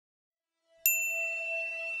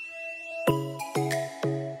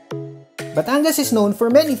Batangas is known for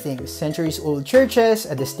many things: centuries-old churches,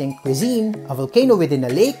 a distinct cuisine, a volcano within a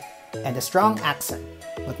lake, and a strong accent.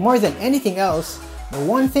 But more than anything else, the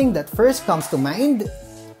one thing that first comes to mind: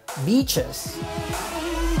 beaches.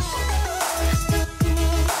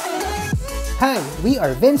 Hi, we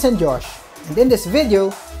are Vince and Josh, and in this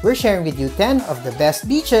video, we're sharing with you 10 of the best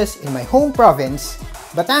beaches in my home province,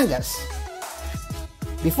 Batangas.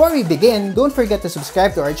 Before we begin, don't forget to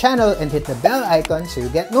subscribe to our channel and hit the bell icon so you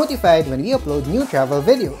get notified when we upload new travel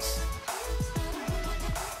videos.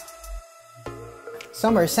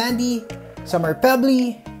 Some are sandy, some are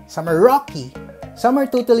pebbly, some are rocky, some are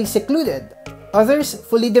totally secluded, others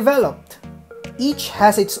fully developed. Each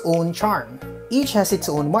has its own charm, each has its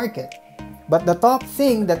own market. But the top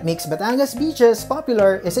thing that makes Batangas beaches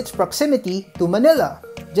popular is its proximity to Manila,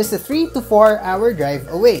 just a 3 to 4 hour drive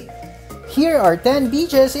away. Here are 10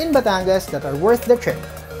 beaches in Batangas that are worth the trip.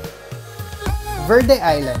 Verde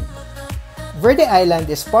Island. Verde Island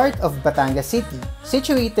is part of Batangas City.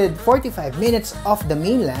 Situated 45 minutes off the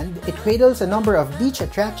mainland, it cradles a number of beach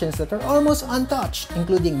attractions that are almost untouched,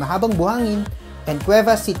 including Mahabang Buhangin and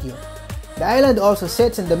Cueva Sitio. The island also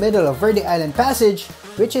sits in the middle of Verde Island Passage,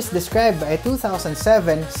 which is described by a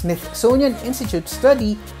 2007 Smithsonian Institute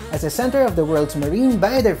study as the center of the world's marine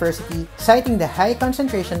biodiversity, citing the high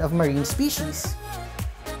concentration of marine species.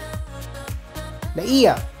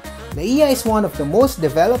 Laia. Laia is one of the most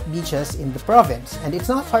developed beaches in the province, and it's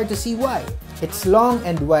not hard to see why. Its long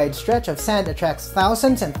and wide stretch of sand attracts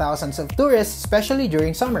thousands and thousands of tourists, especially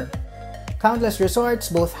during summer. Countless resorts,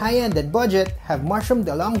 both high-end and budget, have mushroomed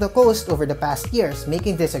along the coast over the past years,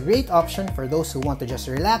 making this a great option for those who want to just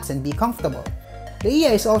relax and be comfortable.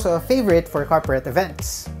 Laia is also a favorite for corporate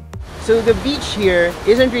events. So the beach here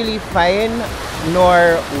isn't really fine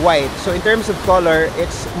nor white. So in terms of color,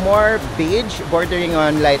 it's more beige bordering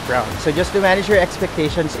on light brown. So just to manage your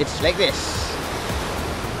expectations, it's like this.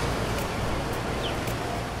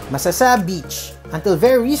 Masasa Beach. Until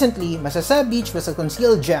very recently, Masasa Beach was a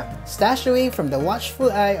concealed gem, stashed away from the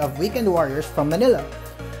watchful eye of weekend warriors from Manila.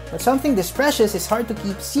 But something this precious is hard to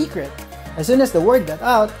keep secret. As soon as the word got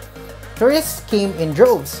out, tourists came in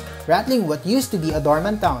droves, rattling what used to be a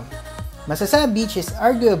dormant town. Masasa Beach is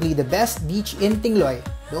arguably the best beach in Tingloy,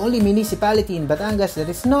 the only municipality in Batangas that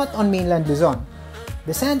is not on mainland Luzon.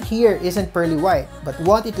 The sand here isn't pearly white, but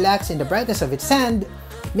what it lacks in the brightness of its sand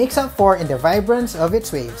makes up for in the vibrance of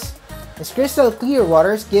its waves. Its crystal clear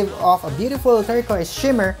waters give off a beautiful turquoise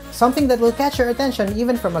shimmer, something that will catch your attention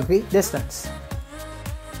even from a great distance.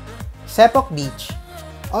 Sepok Beach.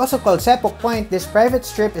 Also called Sepok Point, this private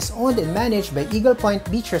strip is owned and managed by Eagle Point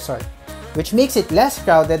Beach Resort, which makes it less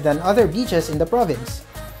crowded than other beaches in the province.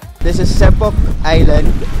 This is Sepok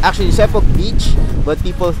Island, actually Sepok Beach, but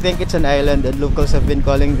people think it's an island and locals have been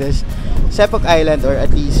calling this Sepok Island, or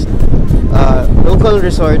at least local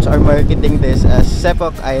resorts are marketing this as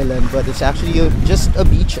Sepok Island, but it's actually just a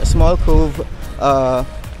beach, a small cove,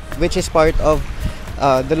 which is part of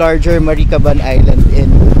the larger Maricaban Island in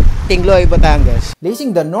Tingloy, Batangas.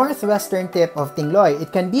 Lacing the northwestern tip of Tingloy,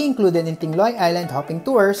 it can be included in Tingloy Island hopping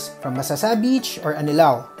tours from Masasa Beach or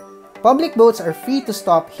ANILAO. Public boats are free to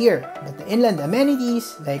stop here, but the inland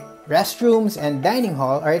amenities like restrooms and dining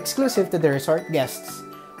hall are exclusive to the resort guests.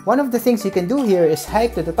 One of the things you can do here is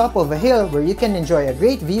hike to the top of a hill where you can enjoy a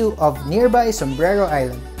great view of nearby Sombrero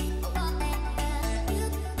Island.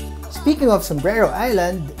 Speaking of Sombrero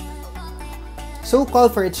Island, so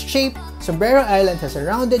called for its shape, Sombrero Island has a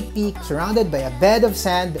rounded peak surrounded by a bed of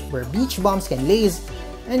sand where beach bums can laze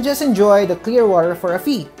and just enjoy the clear water for a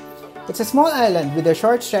fee. It's a small island with a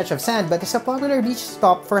short stretch of sand, but is a popular beach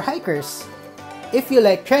stop for hikers. If you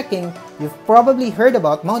like trekking, you've probably heard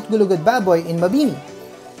about Mount Gulugud Baboy in Mabini.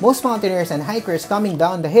 Most mountaineers and hikers coming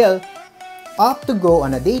down the hill opt to go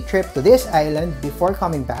on a day trip to this island before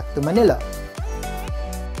coming back to Manila.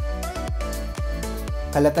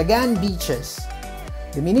 Calatagan Beaches.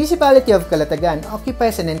 The municipality of Calatagan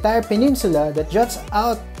occupies an entire peninsula that juts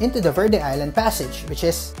out into the Verde Island Passage, which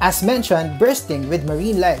is, as mentioned, bursting with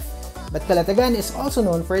marine life. But Calatagan is also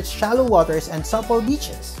known for its shallow waters and supple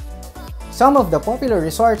beaches. Some of the popular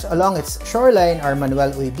resorts along its shoreline are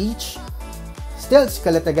Manuel Uy Beach, Stilts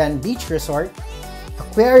Calatagan Beach Resort,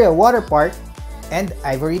 Aquaria Water Park, and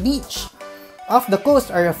Ivory Beach. Off the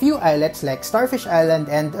coast are a few islets like Starfish Island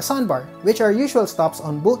and a sandbar, which are usual stops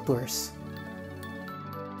on boat tours.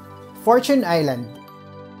 Fortune Island.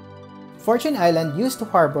 Fortune Island used to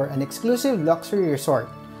harbor an exclusive luxury resort,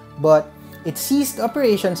 but it ceased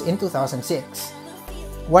operations in 2006.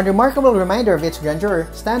 One remarkable reminder of its grandeur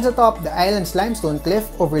stands atop the island's limestone cliff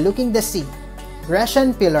overlooking the sea,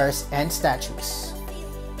 Grecian pillars and statues.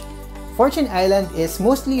 Fortune Island is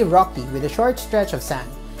mostly rocky with a short stretch of sand.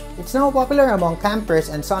 It's now popular among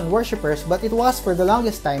campers and sun worshippers, but it was for the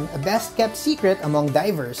longest time a best-kept secret among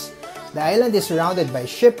divers. The island is surrounded by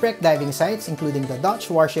shipwreck diving sites, including the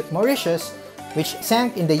Dutch warship Mauritius, which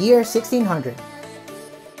sank in the year 1600.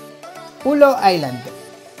 Pulo Island.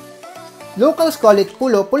 Locals call it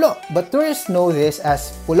Pulo Pulo, but tourists know this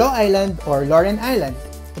as Pulo Island or Lauren Island.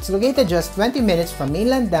 It's located just 20 minutes from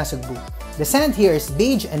mainland NASUGBU. The sand here is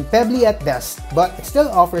beige and pebbly at best, but it still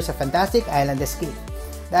offers a fantastic island escape.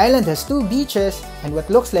 The island has 2 beaches and what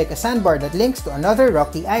looks like a sandbar that links to another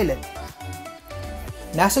rocky island.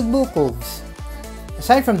 NASUGBU Coves.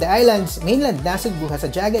 Aside from the islands, mainland NASUGBU has a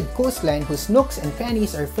jagged coastline whose nooks and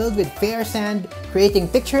crannies are filled with fair sand, creating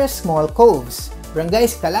picturesque small coves.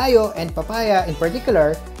 Barangays Calayo and Papaya in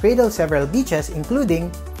particular cradle several beaches including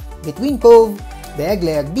Between Cove,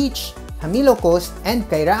 Daegleag Beach, Hamilo Coast, and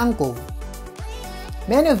Kairaang Cove.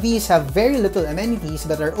 Many of these have very little amenities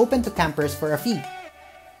but are open to campers for a fee.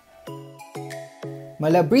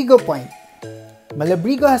 Malabrigo Point.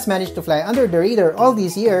 Malabrigo has managed to fly under the radar all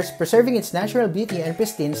these years, preserving its natural beauty and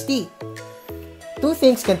pristine state. 2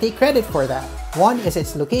 things can take credit for that. One is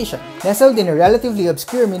its location. Nestled in a relatively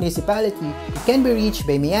obscure municipality, it can be reached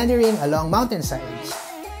by meandering along mountainsides.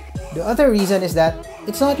 The other reason is that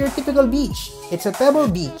it's not your typical beach, it's a pebble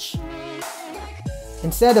beach.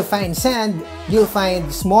 Instead of fine sand, you'll find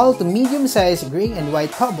small to medium-sized gray and white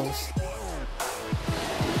pebbles.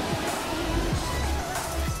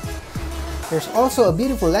 There's also a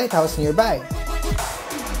beautiful lighthouse nearby.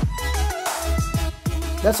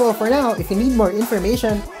 That's all for now. If you need more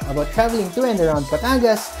information about traveling to and around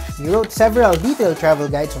Batangas, we wrote several detailed travel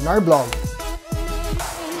guides on our blog.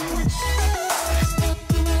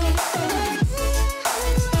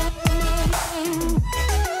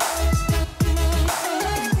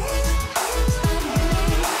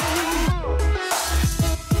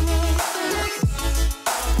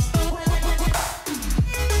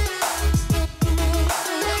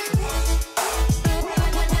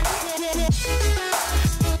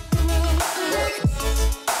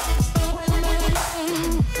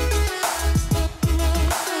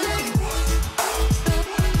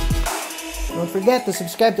 Don't forget to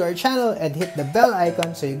subscribe to our channel and hit the bell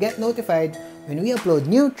icon so you get notified when we upload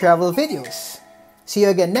new travel videos. See you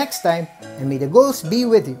again next time, and may the goals be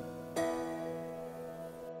with you.